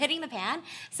where we're hitting the pan.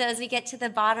 So as we get to the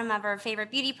bottom of our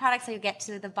favorite beauty products, we get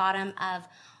to the bottom of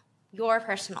your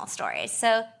personal stories.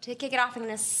 So to kick it off, I'm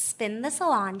going to spin the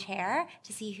salon chair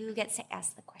to see who gets to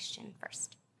ask the question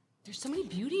first. There's so many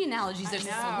beauty analogies. There's a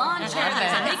salon chair,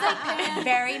 there's a makeup pan.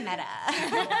 Very meta.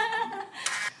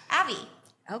 Abby.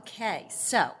 Okay,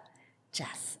 so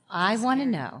Jess, I want to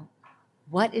know,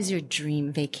 what is your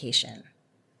dream vacation?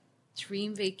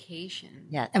 Dream vacation.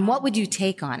 Yeah, and what would you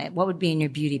take on it? What would be in your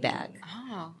beauty bag?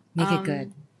 Oh. Make it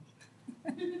good.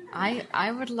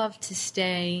 I would love to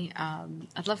stay.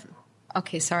 I'd love.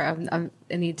 Okay, sorry. I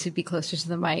need to be closer to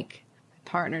the mic.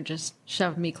 My partner just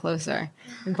shoved me closer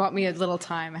and bought me a little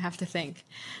time. I have to think.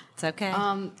 It's okay.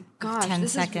 Gosh, 10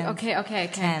 this seconds. is okay.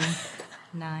 10,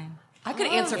 9. I could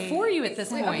answer for you at this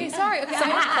point. Okay, sorry. Okay,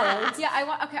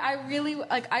 I really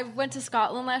like. I went to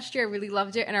Scotland last year. I really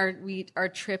loved it, and our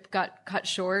trip got cut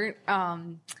short.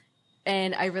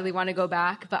 And I really want to go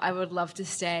back, but I would love to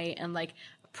stay in like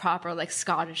a proper like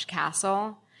Scottish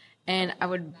castle, and I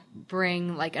would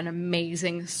bring like an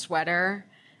amazing sweater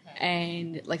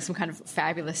and like some kind of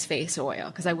fabulous face oil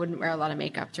because I wouldn't wear a lot of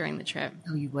makeup during the trip.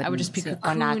 Oh, you wouldn't? I would just be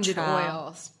cocooned in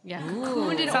oils. Yeah,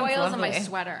 cocooned in oils on my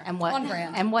sweater. And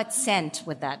what scent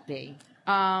would that be?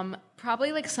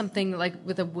 Probably like something like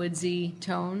with a woodsy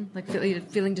tone, like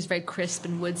feeling just very crisp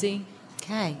and woodsy.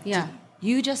 Okay. Yeah.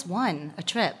 You just won a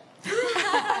trip.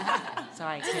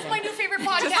 Sorry, This is kidding. my new favorite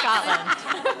podcast.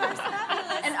 Scotland.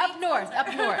 And up north.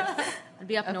 I'd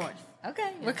be up north.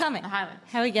 Okay, we're coming. The Highlands.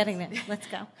 How are we getting there? Let's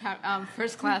go.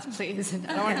 First class, please. I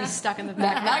don't want to be stuck in the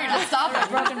back. Now you're not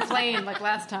stopping. Broken plane like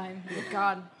last time.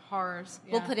 God, horrors.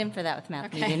 Yeah. We'll put in for that with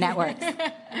Mouth Media Networks.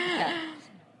 Okay.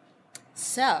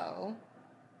 So,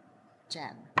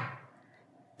 Jen,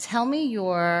 tell me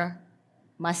your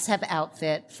must-have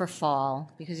outfit for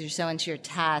fall because you're so into your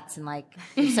tats and like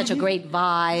you have such a great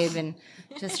vibe and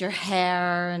just your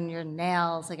hair and your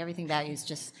nails, like everything about you is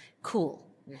just cool.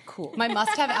 You're cool. My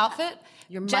must-have outfit?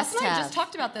 Your Jess and I must-have. just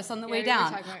talked about this on the way we were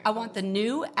down. talking about- I want the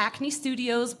new Acne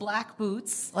Studios black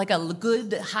boots, like a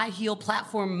good high-heel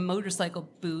platform motorcycle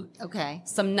boot. Okay.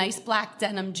 Some nice black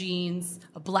denim jeans,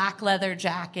 a black leather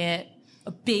jacket,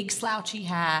 a big slouchy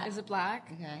hat. Is it black?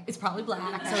 Okay. It's probably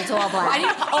black. So it's all black.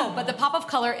 But the pop of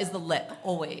color is the lip,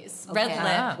 always. Red Okay.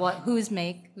 lip. What? Whose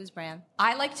brand?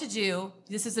 I like to do,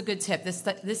 this is a good tip,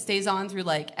 this stays on through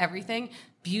like everything,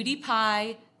 Beauty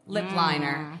Pie lip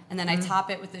liner, and then I top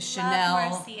it with the Chanel.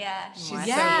 Marcia. Marcia's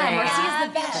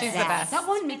the best. She's the best. That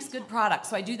one makes good products.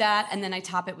 So I do that, and then I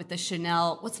top it with the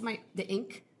Chanel, the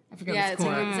ink? I forget Yeah, what it's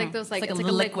called. it's like those like It's it's like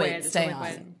like a a liquid liquid. It's a stay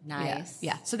liquid. on. Nice.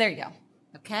 Yeah. So there you go.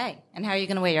 Okay. And how are you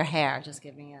going to wear your hair? Just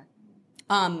give me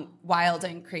Wild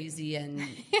and crazy and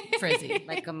frizzy.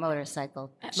 like a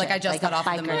motorcycle. Like I just got off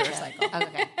of the biker motorcycle.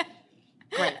 Okay.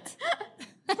 Great.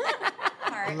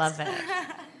 Love it.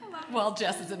 Well,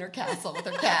 Jess is in her castle with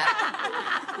her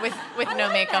cat. With no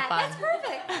makeup on.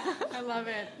 I love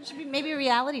it. Should be maybe a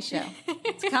reality show.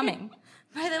 It's coming.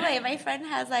 By the way, my friend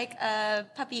has like a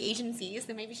puppy agency,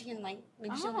 so maybe she can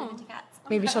she'll move into cats.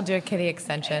 Maybe she'll do a kitty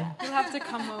extension. You'll have to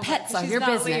come over. Pets are She's your not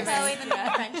business. leaving. Chloe the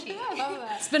little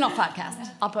Frenchie. Spin-off podcast.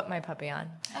 I'll put my puppy on.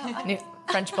 New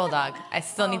French Bulldog. I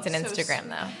still need an so Instagram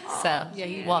though. So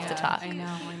we'll have to talk. I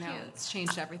know. It's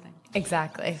changed everything.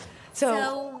 Exactly.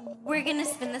 So we're gonna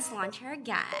spin this lawn chair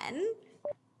again.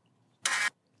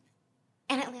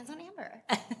 And it lands on Amber.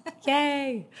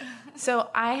 Yay. So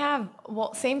I have,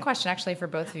 same question actually for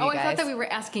both of you Oh, guys. I thought that we were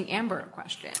asking Amber a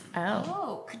question.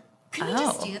 Oh. Could we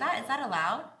just do that? Is that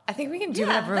allowed? I think we can do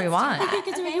whatever we want. You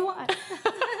can do what you want.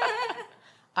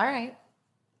 All right.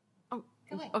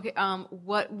 Okay.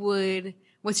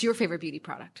 What's your favorite beauty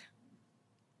product?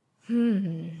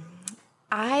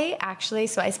 I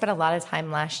spent a lot of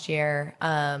time last year,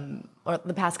 or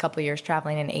the past couple of years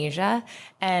traveling in Asia.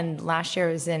 And last year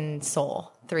I was in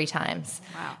Seoul 3 times.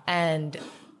 Wow. And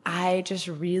I just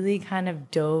really kind of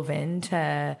dove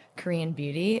into Korean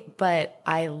beauty, but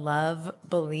I love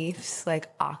Belief's like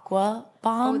Aqua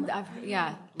Bomb.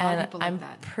 Yeah. And I'm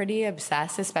pretty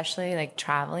obsessed, especially like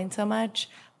traveling so much.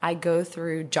 I go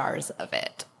through jars of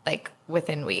it, like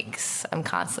within weeks. I'm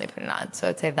constantly putting it on. So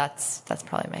I'd say that's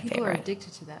probably my People are favorite.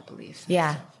 addicted to that belief.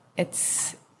 Yeah,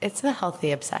 it's a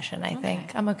healthy obsession. I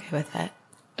think I'm okay with it.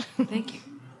 Thank you.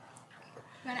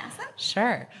 You want to ask them?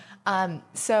 Sure.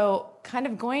 So kind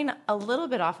of going a little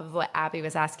bit off of what Abby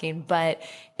was asking, but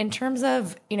in terms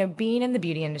of, being in the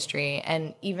beauty industry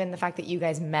and even the fact that you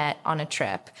guys met on a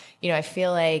trip, I feel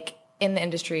like in the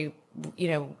industry,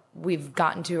 we've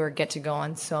gotten to or get to go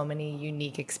on so many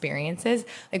unique experiences.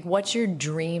 Like, what's your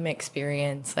dream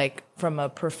experience, like from a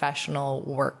professional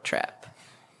work trip?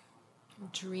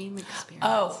 Dream experience.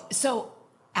 Oh, so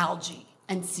algae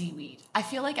and seaweed. I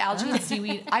feel like algae and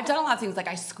seaweed, I've done a lot of things. Like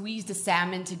I squeezed a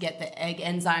salmon to get the egg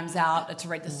enzymes out to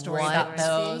write the story about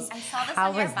those. I saw this How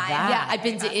on your was bio. that? Yeah, I've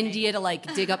been to India to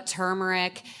like dig up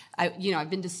turmeric. I've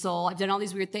been to Seoul. I've done all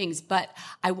these weird things, but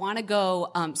I want to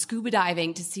go scuba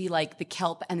diving to see like the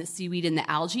kelp and the seaweed in the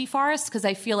algae forest because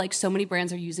I feel like so many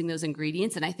brands are using those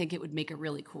ingredients, and I think it would make a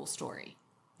really cool story.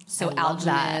 So I love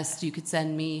that. Alginist, you could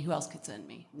send me. Who else could send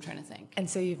me? I'm trying to think. And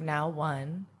so you've now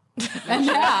won And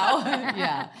now,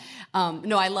 yeah.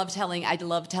 No, I love telling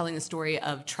the story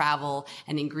of travel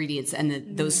and ingredients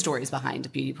and those stories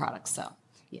behind beauty products. So,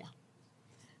 yeah.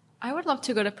 I would love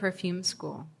to go to perfume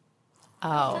school.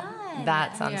 Oh,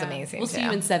 that sounds amazing. We'll see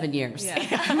you in 7 years. Yeah.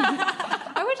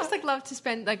 I would just love to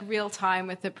spend real time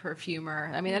with a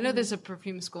perfumer. I mean, I know there's a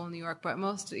perfume school in New York, but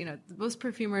most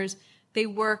perfumers, they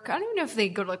work. I don't even know if they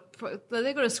go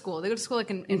to school. They go to school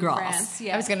in France.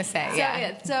 Yeah, I was gonna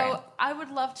say So I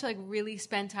would love to really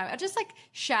spend time. Just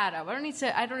shadow.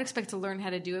 I don't expect to learn how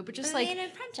to do it, but just be an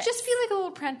apprentice. just feel like a little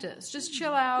apprentice. Just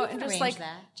chill out and just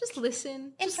just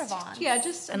listen. In Provence. Yeah,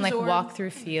 just and absorb. walk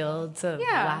through fields of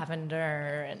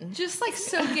lavender and just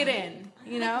soak it in.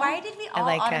 Why did we all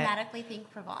automatically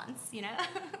think Provence?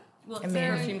 Well, it's the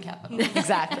perfume capital.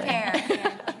 Exactly.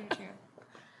 True.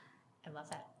 I love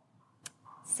that.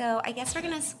 So I guess we're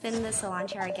gonna spin the salon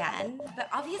chair again, but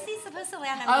obviously it's supposed to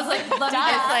land on. I was like,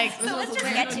 so let's just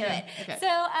get to it. Okay. So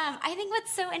I think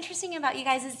what's so interesting about you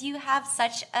guys is you have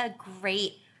such a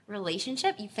great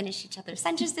relationship. You finish each other's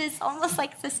sentences almost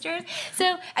like sisters.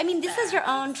 So I mean, this is your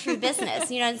own true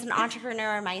business. As an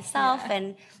entrepreneur myself,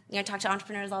 and I talk to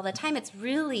entrepreneurs all the time. It's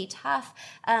really tough.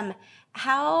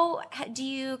 How do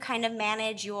you kind of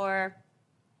manage your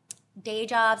day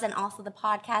jobs and also the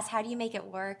podcast? How do you make it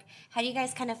work? How do you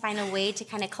guys kind of find a way to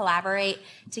kind of collaborate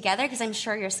together? Because I'm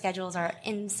sure your schedules are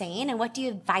insane. And what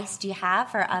advice do you have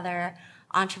for other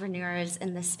entrepreneurs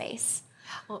in this space?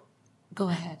 Well, go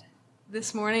ahead.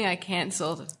 This morning I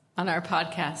canceled on our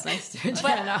podcast.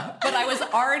 But I was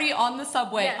already on the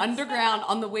subway underground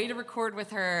on the way to record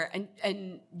with her,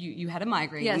 and you had a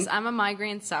migraine. Yes, I'm a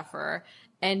migraine sufferer.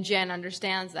 And Jen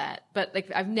understands that. But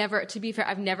I've never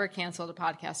canceled a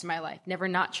podcast in my life. Never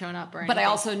not shown up or anything. But I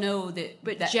also know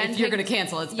that Jen if you're going to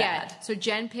cancel, it's bad. So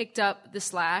Jen picked up the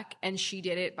slack and she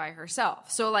did it by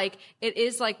herself. So it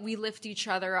is we lift each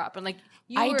other up. And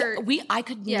I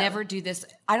could never do this.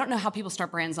 I don't know how people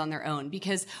start brands on their own,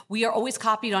 because we are always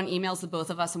copied on emails, the both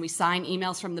of us, and we sign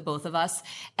emails from the both of us.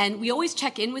 And we always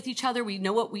check in with each other. We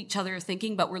know what each other are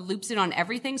thinking, but we're looped in on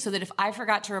everything, so that if I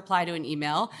forgot to reply to an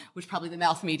email, which probably the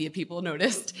Mouth Media people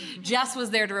noticed, Jess was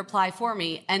there to reply for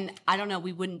me. And I don't know,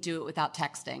 we wouldn't do it without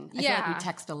texting. I feel like we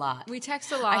text a lot. We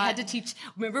text a lot. I had to teach.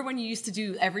 Remember when you used to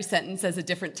do every sentence as a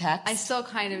different text? I still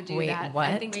kind of do that. What?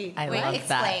 I love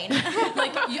explain.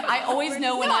 that. I always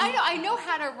know when I know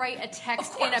how to write a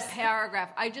text in a paragraph.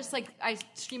 I just I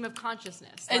stream of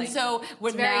consciousness. And so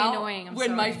it's very annoying.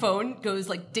 When my phone goes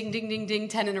ding, ding, ding, ding,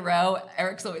 10 in a row,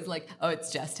 Eric's always like, oh,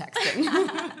 it's just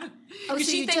texting. So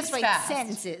you just write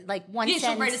sentences, one sentence.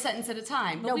 She'll write a sentence at a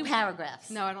time. No paragraphs.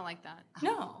 No, I don't like that.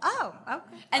 No. Oh,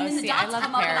 okay. And then the dots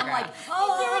come up and I'm like,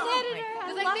 oh.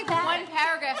 Because I think one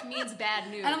paragraph means bad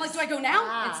news. And I'm like, do I go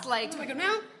now? It's do I go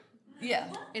now?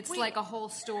 Yeah. It's like a whole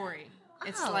story.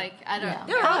 It's I don't know.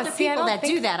 There are other people that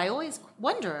do that. I always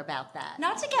wonder about that.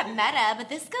 Not to get meta, but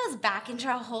this goes back into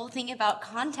a whole thing about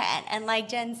content and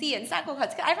Gen Z and cycle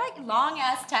quotes. I write long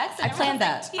ass texts. I planned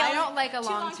that. I don't like a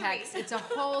long text. It's a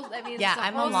whole. It's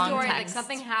a whole long story. Text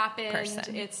something happened.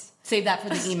 Person. It's save that for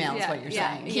the email. Is what you're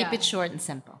saying. Keep it short and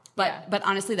simple. But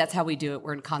honestly, that's how we do it.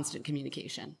 We're in constant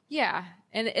communication. Yeah.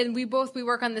 And we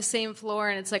work on the same floor,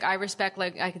 and it's I respect,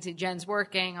 I can see Jen's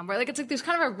working. I'm it's there's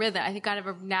kind of a rhythm. I think kind of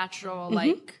a natural,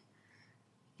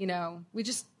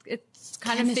 it's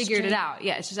kind of figured it out.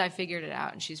 Yeah, it's just I figured it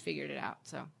out and she's figured it out.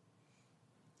 So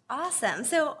awesome.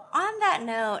 So on that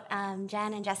note,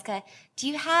 Jen and Jessica, do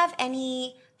you have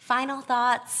any final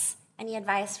thoughts, any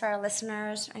advice for our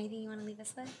listeners, or anything you want to leave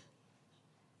us with?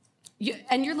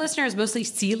 And your listener is mostly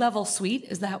C-level suite.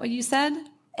 Is that what you said?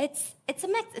 It's a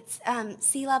mix. It's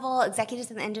C-level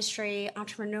executives in the industry,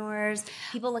 entrepreneurs,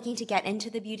 people looking to get into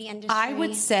the beauty industry. I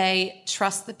would say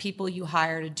trust the people you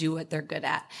hire to do what they're good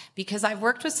at. Because I've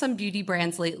worked with some beauty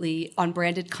brands lately on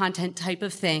branded content type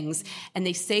of things, and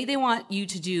they say they want you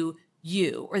to do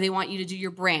you, or they want you to do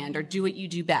your brand or do what you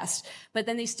do best. But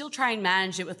then they still try and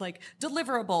manage it with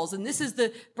deliverables, and this is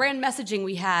the brand messaging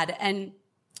we had. And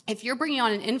if you're bringing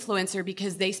on an influencer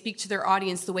because they speak to their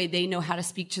audience the way they know how to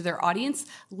speak to their audience,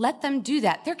 let them do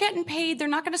that. They're getting paid. They're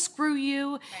not going to screw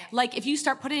you. Right. If you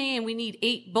start putting in, we need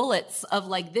 8 bullets of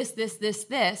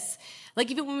this.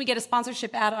 Even when we get a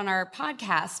sponsorship ad on our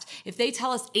podcast, if they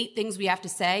tell us 8 things we have to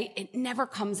say, it never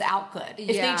comes out good. If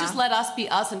they just let us be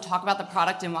us and talk about the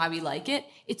product and why we like it,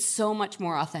 it's so much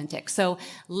more authentic. So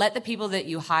let the people that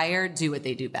you hire do what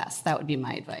they do best. That would be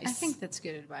my advice. I think that's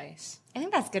good advice. I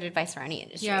think that's good advice for any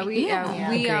industry. Yeah,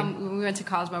 when we went to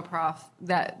Cosmoprof,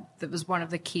 that was one of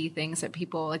the key things that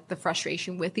people, the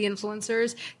frustration with the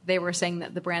influencers, they were saying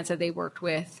that the brands that they worked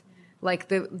with Like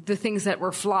the things that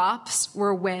were flops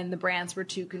were when the brands were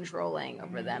too controlling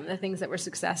over them. The things that were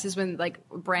successes when like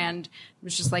a brand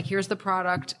was just like, here's the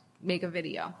product, make a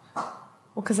video. Well,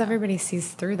 because everybody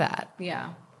sees through that.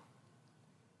 Yeah.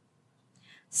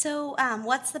 So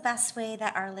what's the best way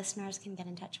that our listeners can get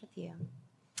in touch with you?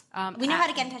 We know how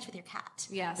to get in touch with your cat.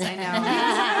 Yes, I know.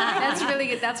 That's really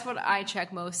good. That's what I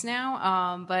check most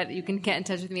now. But you can get in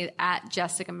touch with me at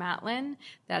Jessica Matlin.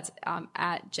 That's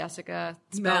at Jessica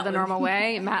spelled the normal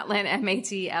way, Matlin,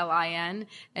 Matlin.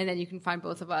 And then you can find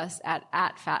both of us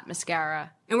at Fat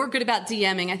Mascara. And we're good about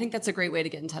DMing. I think that's a great way to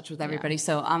get in touch with everybody. Yeah.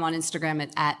 So I'm on Instagram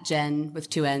at Jen with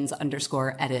 2 N's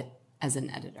 _edit as an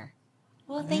editor.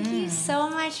 Well, thank you so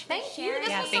much for sharing.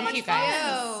 Yeah, thank you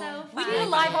guys. So fun. We need a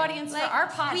live audience for our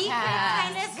podcast. We could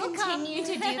kind of continue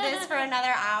to do this for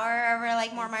another hour over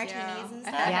like more martinis and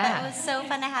stuff. Yeah. But it was so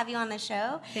fun to have you on the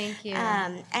show. Thank you.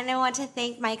 And I want to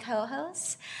thank my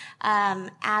co-hosts,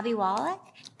 Abby Wallach.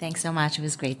 Thanks so much. It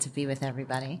was great to be with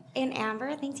everybody. And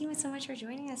Amber, thank you so much for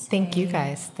joining us today. Thank you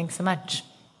guys. Thanks so much.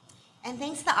 And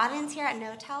thanks to the audience here at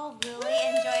Knotel. Really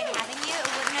enjoyed having you. It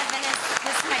wouldn't have been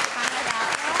this much fun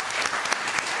without you.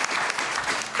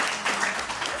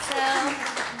 So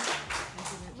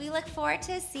we look forward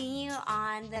to seeing you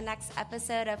on the next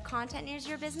episode of Content is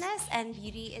Your Business and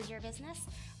Beauty is Your Business.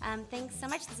 Thanks so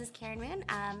much. This is Karen Moon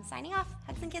signing off.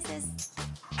 Hugs and kisses.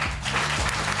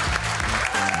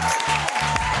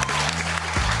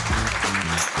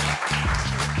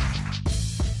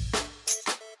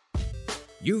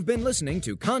 You've been listening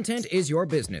to Content is Your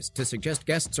Business. To suggest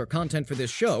guests or content for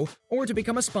this show, or to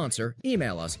become a sponsor,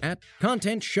 email us at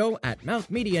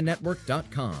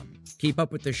contentshow@mouthmedianetwork.com. Keep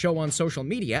up with the show on social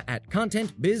media at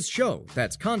Content Biz Show.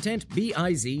 That's Content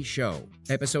BIZ Show.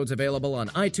 Episodes available on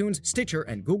iTunes, Stitcher,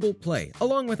 and Google Play,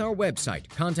 along with our website,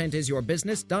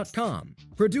 contentisyourbusiness.com.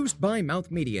 Produced by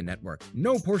Mouth Media Network.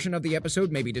 No portion of the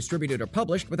episode may be distributed or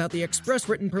published without the express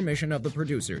written permission of the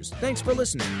producers. Thanks for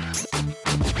listening.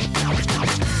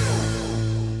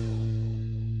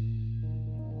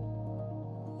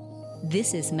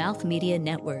 This is Mouth Media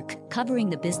Network, covering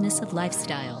the business of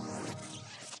lifestyle.